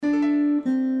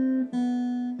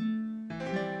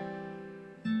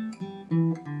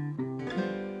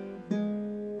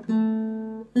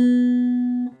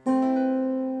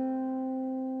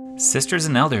Sisters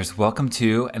and elders, welcome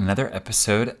to another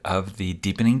episode of the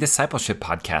Deepening Discipleship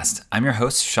Podcast. I'm your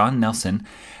host, Sean Nelson,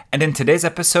 and in today's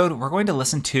episode, we're going to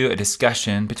listen to a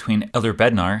discussion between Elder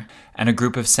Bednar and a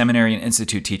group of seminary and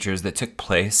institute teachers that took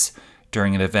place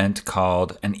during an event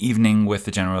called An Evening with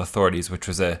the General Authorities, which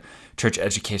was a church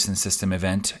education system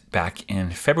event back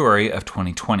in February of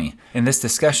 2020. In this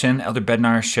discussion, Elder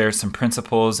Bednar shares some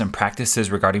principles and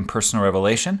practices regarding personal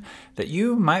revelation that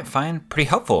you might find pretty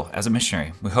helpful as a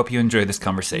missionary. We hope you enjoy this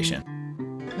conversation.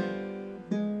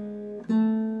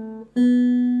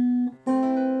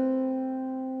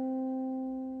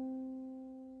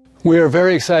 We are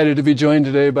very excited to be joined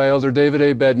today by Elder David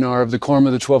A. Bednar of the Quorum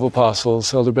of the 12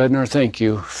 Apostles. Elder Bednar, thank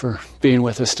you for being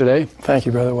with us today. Thank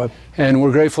you, Brother Webb. And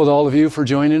we're grateful to all of you for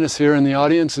joining us here in the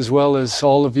audience, as well as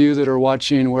all of you that are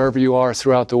watching wherever you are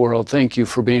throughout the world. Thank you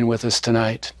for being with us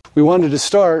tonight. We wanted to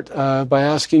start by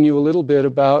asking you a little bit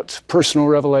about personal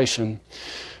revelation.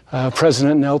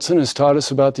 President Nelson has taught us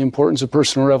about the importance of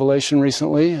personal revelation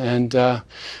recently, and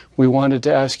we wanted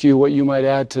to ask you what you might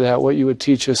add to that, what you would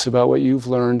teach us about what you've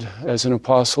learned as an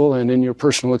apostle and in your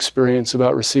personal experience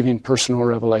about receiving personal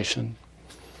revelation.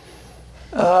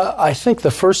 I think the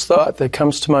first thought that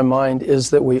comes to my mind is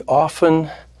that we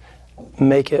often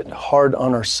make it hard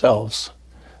on ourselves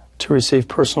to receive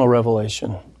personal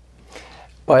revelation.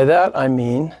 By that I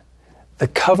mean the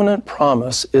covenant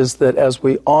promise is that as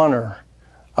we honor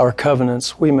our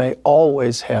covenants, we may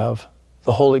always have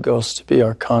the Holy Ghost to be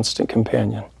our constant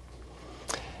companion.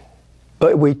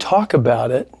 But we talk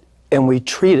about it and we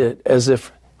treat it as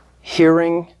if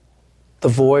hearing the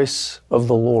voice of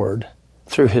the Lord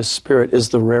through His Spirit is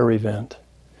the rare event.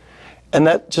 And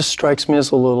that just strikes me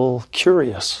as a little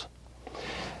curious.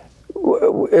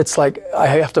 It's like I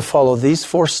have to follow these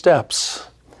 4 steps.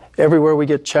 Everywhere we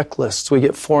get checklists, we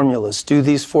get formulas. Do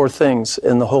these 4 things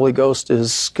and the Holy Ghost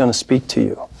is going to speak to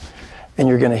you and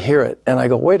you're going to hear it. And I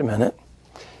go, wait a minute.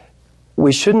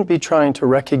 We shouldn't be trying to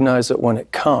recognize it when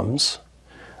it comes.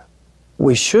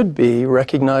 We should be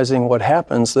recognizing what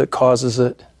happens that causes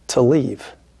it to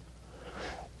leave.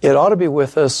 It ought to be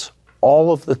with us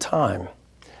all of the time,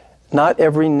 not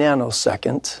every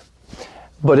nanosecond.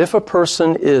 But if a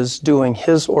person is doing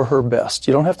his or her best,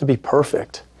 you don't have to be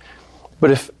perfect, but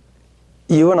if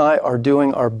you and I are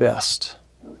doing our best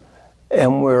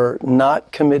and we're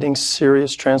not committing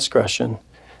serious transgression,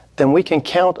 then we can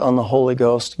count on the Holy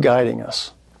Ghost guiding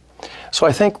us. So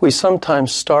I think we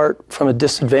sometimes start from a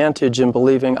disadvantage in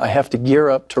believing I have to gear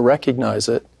up to recognize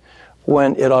it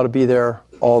when it ought to be there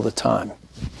all the time.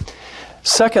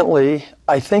 Secondly,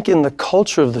 I think in the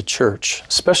culture of the church,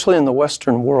 especially in the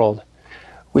Western world,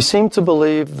 we seem to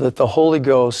believe that the Holy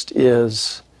Ghost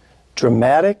is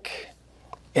dramatic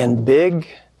and big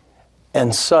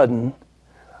and sudden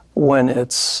when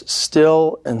it's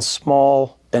still and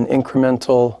small and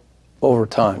incremental over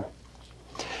time.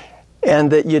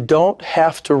 And that you don't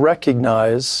have to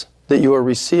recognize that you are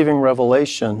receiving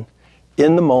revelation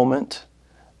in the moment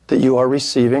that you are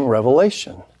receiving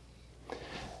revelation.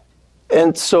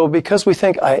 And so because we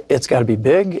think it's got to be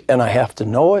big and I have to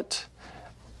know it,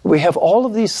 we have all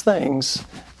of these things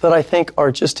that I think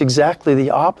are just exactly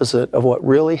the opposite of what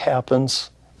really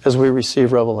happens as we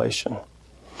receive revelation.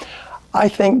 I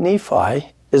think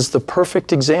Nephi is the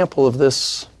perfect example of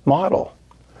this model.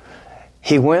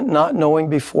 He went not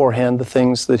knowing beforehand the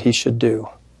things that he should do.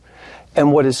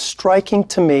 And what is striking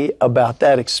to me about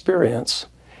that experience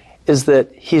is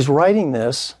that he's writing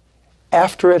this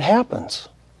after it happens.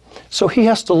 So he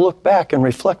has to look back and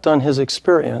reflect on his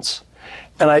experience.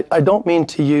 And I don't mean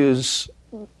to use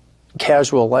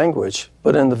casual language,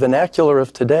 but in the vernacular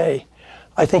of today,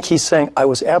 I think he's saying, I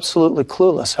was absolutely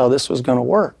clueless how this was going to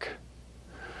work.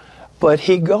 But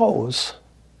he goes.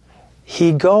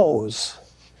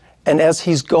 And as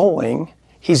he's going,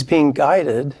 he's being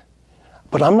guided,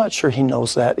 but I'm not sure he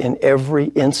knows that in every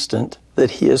instant that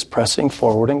he is pressing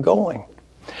forward and going.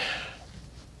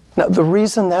 Now, the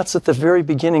reason that's at the very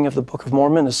beginning of the Book of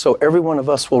Mormon is so every one of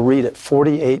us will read it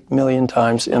 48 million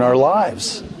times in our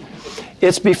lives.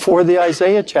 It's before the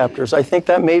Isaiah chapters. I think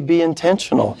that may be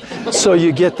intentional. So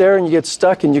you get there and you get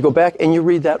stuck and you go back and you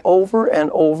read that over and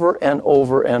over and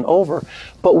over and over.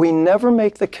 But we never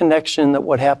make the connection that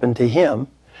what happened to him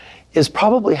is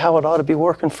probably how it ought to be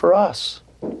working for us.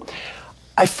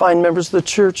 I find members of the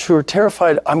church who are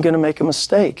terrified, I'm going to make a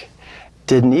mistake.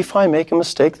 Did Nephi make a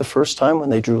mistake the first time when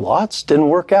they drew lots? Didn't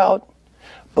work out.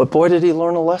 But boy, did he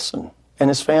learn a lesson, and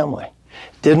his family.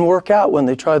 Didn't work out when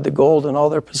they tried the gold and all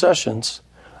their possessions,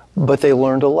 but they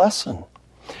learned a lesson.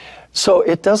 So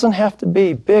it doesn't have to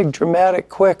be big, dramatic,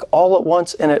 quick, all at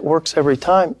once, and it works every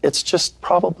time. It's just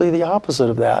probably the opposite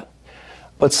of that.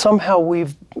 But somehow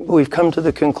we've come to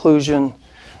the conclusion,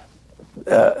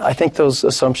 I think those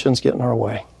assumptions get in our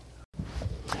way.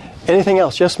 Anything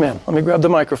else? Yes, ma'am. Let me grab the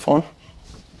microphone.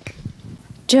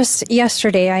 Just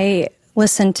yesterday, I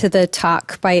listened to the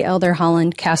talk by Elder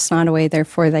Holland, Cast Not Away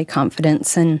Therefore Thy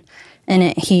Confidence, and in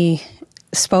it he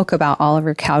spoke about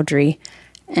Oliver Cowdery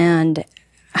and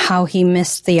how he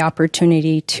missed the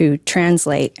opportunity to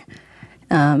translate.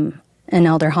 And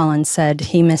Elder Holland said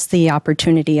he missed the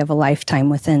opportunity of a lifetime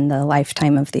within the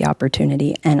lifetime of the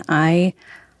opportunity. And I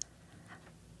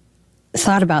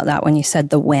thought about that when you said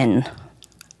the when.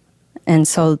 And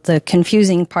so the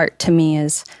confusing part to me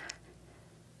is,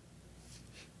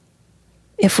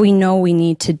 if we know we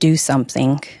need to do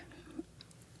something,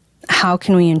 how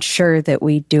can we ensure that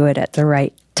we do it at the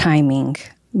right timing?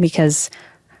 Because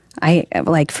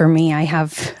for me, I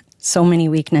have so many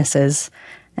weaknesses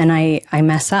and I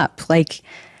mess up. Like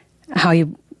how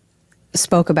you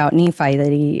spoke about Nephi,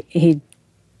 that he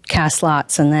cast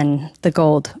lots and then the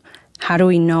gold. How do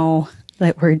we know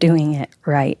that we're doing it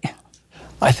right?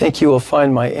 I think you will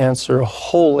find my answer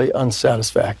wholly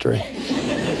unsatisfactory.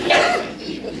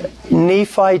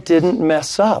 Nephi didn't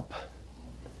mess up.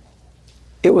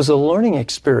 It was a learning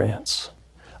experience.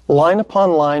 Line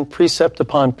upon line, precept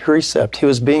upon precept, he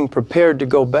was being prepared to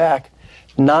go back,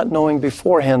 not knowing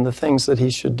beforehand the things that he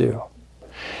should do.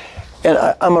 And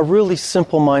I'm a really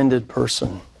simple-minded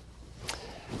person.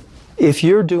 If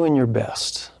you're doing your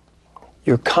best,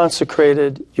 you're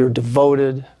consecrated, you're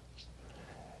devoted,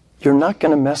 you're not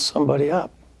going to mess somebody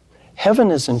up.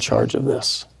 Heaven is in charge of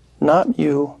this, not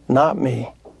you, not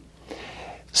me.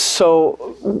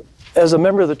 So, as a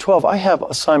member of the 12, I have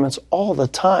assignments all the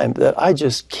time that I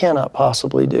just cannot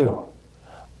possibly do.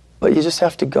 But you just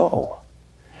have to go.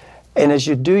 And as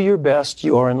you do your best,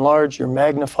 you are enlarged, you're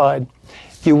magnified.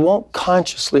 You won't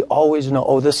consciously always know,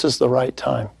 oh, this is the right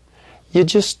time. You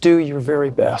just do your very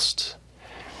best.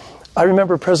 I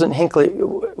remember President Hinckley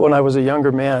when I was a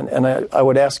younger man, and I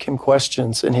would ask him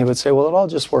questions, and he would say, well, it all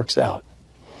just works out.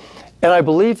 And I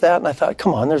believed that, and I thought,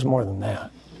 come on, there's more than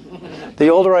that. The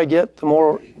older I get, the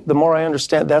more I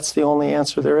understand that's the only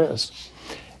answer there is.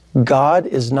 God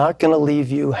is not going to leave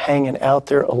you hanging out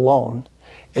there alone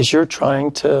as you're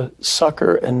trying to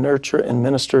succor and nurture and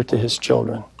minister to His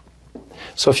children.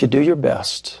 So if you do your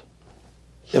best,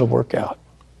 it'll work out.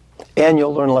 And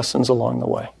you'll learn lessons along the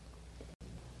way.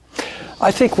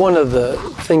 I think one of the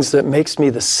things that makes me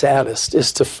the saddest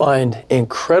is to find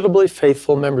incredibly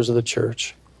faithful members of the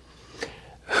church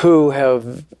who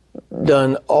have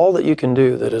done all that you can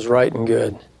do that is right and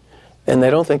good, and they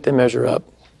don't think they measure up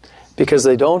because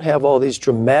they don't have all these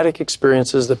dramatic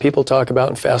experiences that people talk about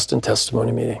in fast and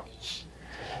testimony meeting.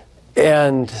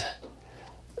 And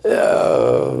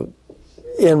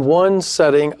in one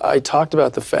setting, I talked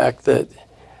about the fact that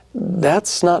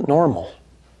that's not normal.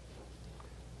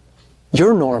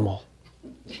 You're normal.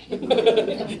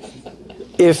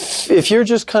 If you're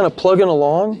just kind of plugging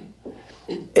along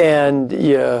and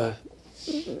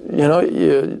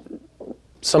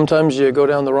sometimes you go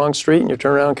down the wrong street and you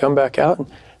turn around and come back out, and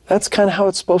that's kind of how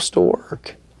it's supposed to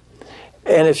work.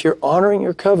 And if you're honoring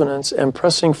your covenants and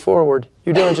pressing forward,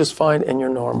 you're doing just fine and you're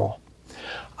normal.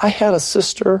 I had a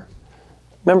sister,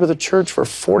 member of the church for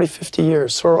 40, 50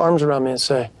 years, throw her arms around me and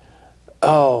say,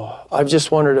 oh, I've just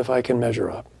wondered if I can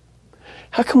measure up.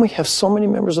 How come we have so many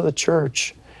members of the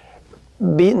church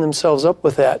beating themselves up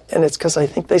with that? And it's because I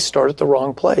think they start at the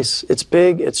wrong place. It's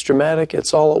big, it's dramatic,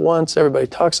 it's all at once. Everybody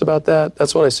talks about that.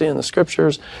 That's what I see in the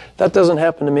scriptures. That doesn't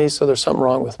happen to me, so there's something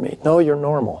wrong with me. No, you're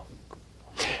normal.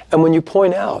 And when you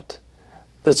point out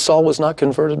that Saul was not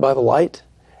converted by the light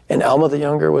and Alma the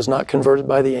Younger was not converted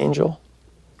by the angel,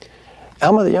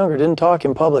 Alma the Younger didn't talk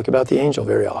in public about the angel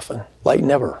very often, like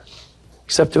never,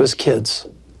 except to his kids.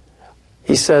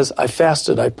 He says, I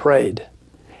fasted, I prayed.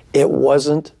 It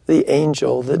wasn't the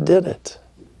angel that did it.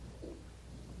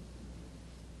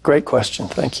 Great question,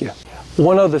 thank you.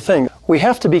 One other thing, we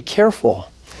have to be careful.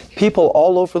 People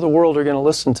all over the world are going to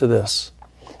listen to this.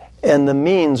 And the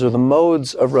means or the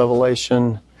modes of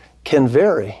revelation can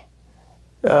vary,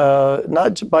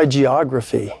 not by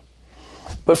geography.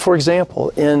 But for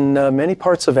example, in many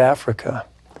parts of Africa,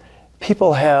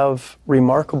 people have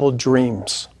remarkable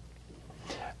dreams.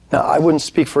 Now, I wouldn't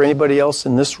speak for anybody else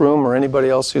in this room or anybody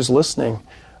else who's listening,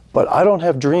 but I don't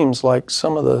have dreams like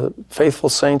some of the faithful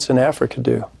saints in Africa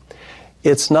do.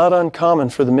 It's not uncommon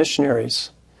for the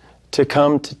missionaries to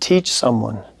come to teach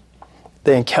someone.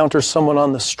 They encounter someone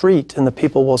on the street, and the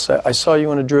people will say, I saw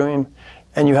you in a dream,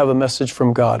 and you have a message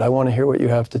from God. I want to hear what you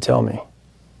have to tell me.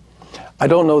 I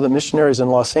don't know that missionaries in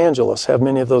Los Angeles have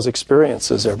many of those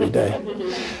experiences every day.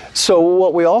 So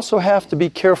what we also have to be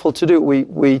careful to do,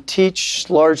 we teach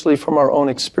largely from our own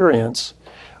experience.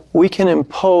 We can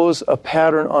impose a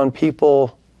pattern on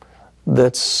people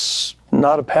that's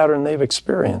not a pattern they've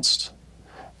experienced.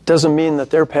 Doesn't mean that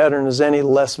their pattern is any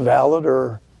less valid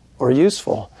or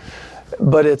useful.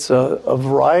 But it's a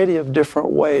variety of different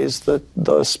ways that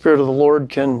the Spirit of the Lord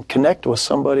can connect with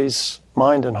somebody's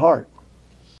mind and heart.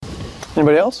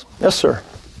 Anybody else? Yes, sir.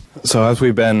 So as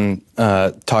we've been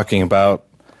talking about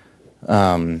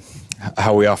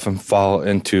how we often fall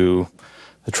into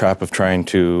the trap of trying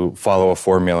to follow a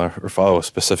formula or follow a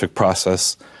specific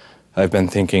process, I've been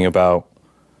thinking about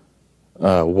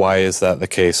why is that the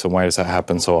case and why does that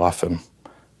happen so often?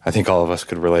 I think all of us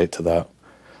could relate to that.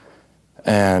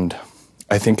 And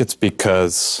I think it's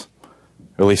because,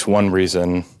 or at least one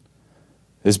reason,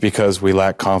 is because we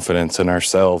lack confidence in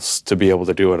ourselves to be able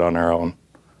to do it on our own.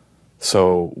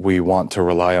 So we want to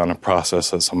rely on a process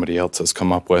that somebody else has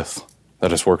come up with that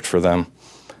has worked for them.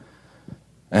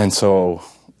 And so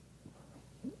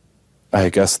I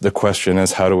guess the question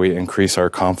is, how do we increase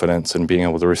our confidence in being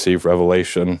able to receive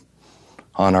revelation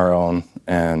on our own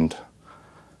and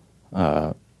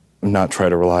not try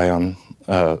to rely on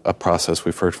a process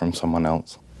we've heard from someone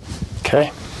else?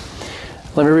 Okay.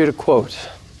 Let me read a quote.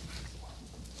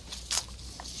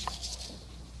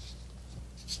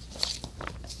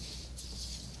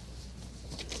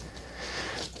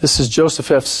 This is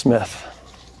Joseph F. Smith.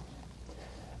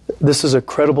 This is a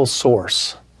credible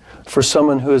source for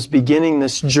someone who is beginning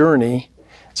this journey.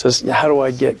 It says, how do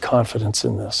I get confidence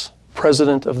in this?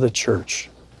 President of the church.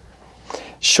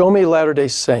 Show me Latter-day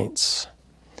Saints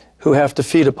who have to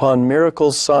feed upon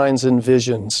miracles, signs, and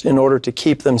visions in order to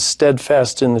keep them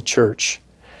steadfast in the church.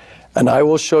 And I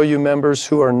will show you members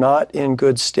who are not in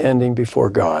good standing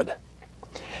before God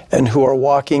and who are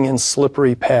walking in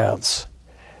slippery paths.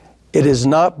 It is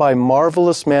not by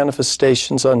marvelous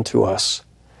manifestations unto us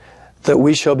that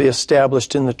we shall be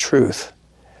established in the truth,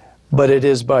 but it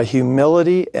is by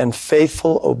humility and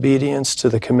faithful obedience to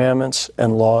the commandments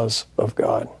and laws of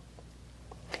God.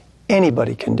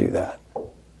 Anybody can do that.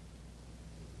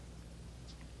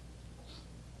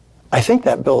 I think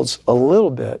that builds a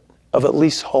little bit of at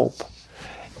least hope.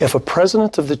 If a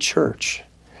president of the church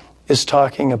is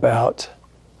talking about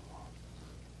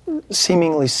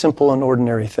seemingly simple and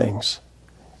ordinary things,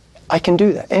 I can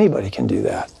do that. Anybody can do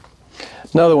that.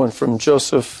 Another one from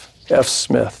Joseph F.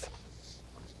 Smith.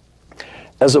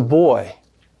 As a boy,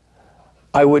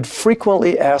 I would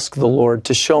frequently ask the Lord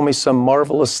to show me some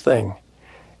marvelous thing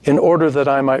in order that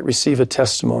I might receive a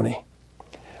testimony.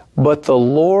 But the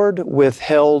Lord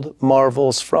withheld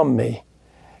marvels from me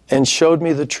and showed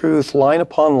me the truth line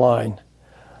upon line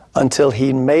until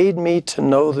he made me to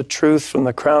know the truth from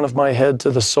the crown of my head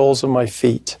to the soles of my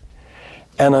feet,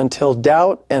 and until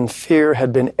doubt and fear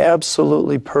had been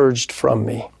absolutely purged from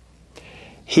me.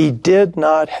 He did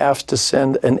not have to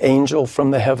send an angel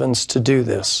from the heavens to do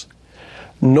this,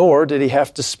 nor did he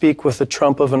have to speak with the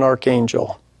trump of an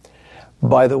archangel.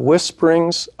 By the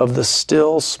whisperings of the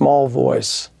still small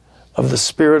voice of the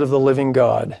Spirit of the living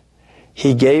God,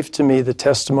 he gave to me the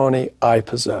testimony I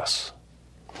possess.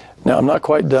 Now, I'm not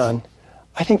quite done.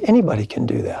 I think anybody can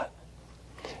do that.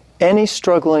 Any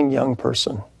struggling young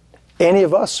person, any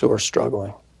of us who are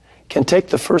struggling, can take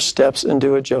the first steps and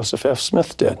do what Joseph F.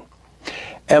 Smith did.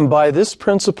 And by this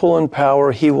principle and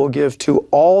power, he will give to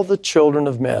all the children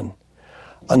of men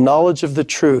a knowledge of the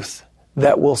truth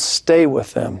that will stay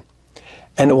with them,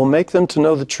 and it will make them to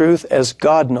know the truth as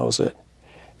God knows it,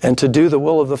 and to do the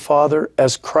will of the Father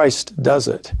as Christ does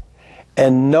it.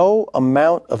 And no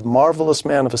amount of marvelous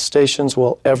manifestations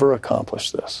will ever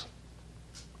accomplish this.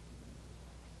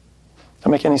 Does that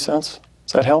make any sense?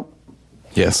 Does that help?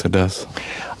 Yes, it does.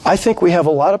 I think we have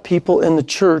a lot of people in the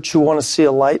church who want to see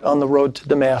a light on the road to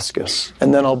Damascus,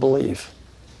 and then I'll believe.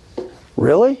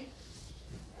 Really?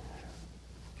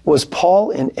 Was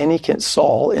Saul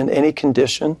in any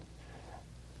condition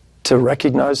to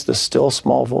recognize the still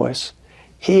small voice?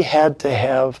 He had to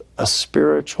have a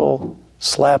spiritual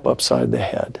slap upside the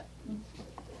head.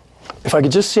 If I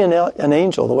could just see an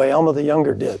angel the way Alma the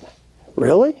Younger did.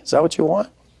 Really? Is that what you want?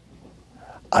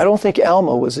 I don't think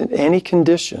Alma was in any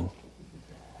condition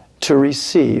to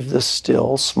receive the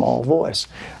still small voice.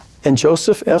 And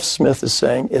Joseph F. Smith is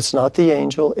saying it's not the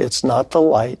angel, it's not the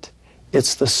light,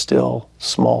 it's the still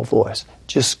small voice.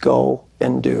 Just go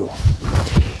and do.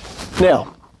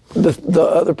 Now, the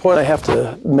other point I have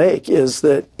to make is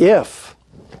that if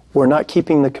we're not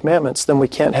keeping the commandments, then we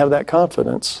can't have that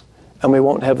confidence, and we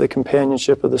won't have the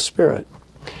companionship of the Spirit.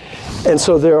 And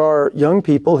so there are young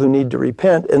people who need to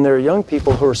repent, and there are young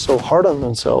people who are so hard on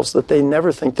themselves that they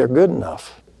never think they're good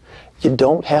enough. You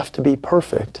don't have to be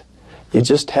perfect. You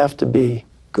just have to be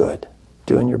good,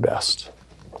 doing your best,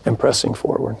 and pressing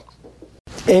forward.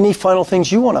 Any final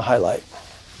things you want to highlight?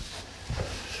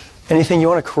 Anything you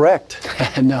want to correct?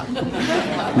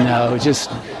 No, just,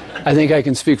 I think I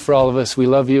can speak for all of us. We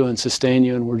love you and sustain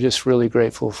you, and we're just really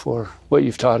grateful for what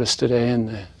you've taught us today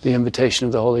and the invitation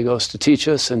of the Holy Ghost to teach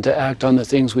us and to act on the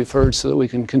things we've heard so that we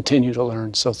can continue to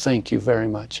learn. So thank you very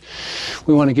much.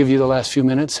 We want to give you the last few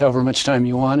minutes, however much time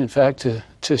you want, in fact,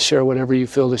 to share whatever you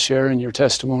feel to share in your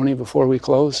testimony before we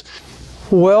close.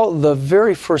 Well, the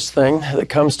very first thing that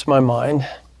comes to my mind,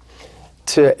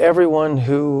 to everyone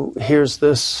who hears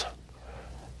this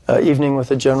evening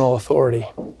with a general authority,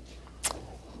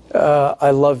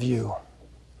 I love you.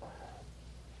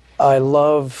 I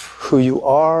love who you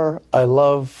are. I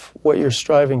love what you're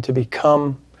striving to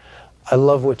become. I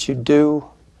love what you do.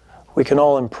 We can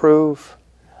all improve,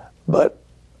 but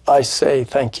I say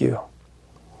thank you.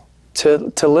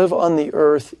 To live on the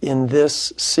earth in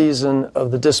this season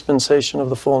of the dispensation of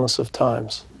the fullness of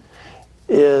times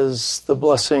is the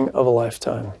blessing of a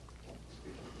lifetime.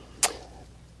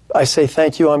 I say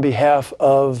thank you on behalf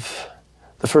of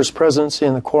the First Presidency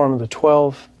and the Quorum of the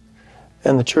 12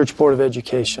 and the Church Board of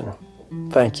Education.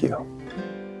 Thank you.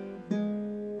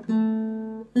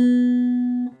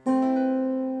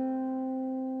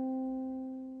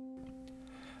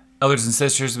 Elders and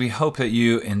sisters, we hope that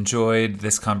you enjoyed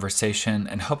this conversation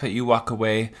and hope that you walk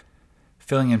away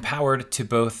feeling empowered to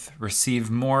both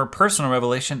receive more personal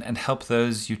revelation and help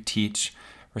those you teach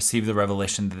receive the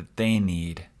revelation that they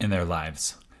need in their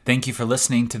lives. Thank you for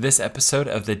listening to this episode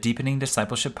of the Deepening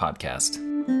Discipleship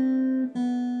Podcast.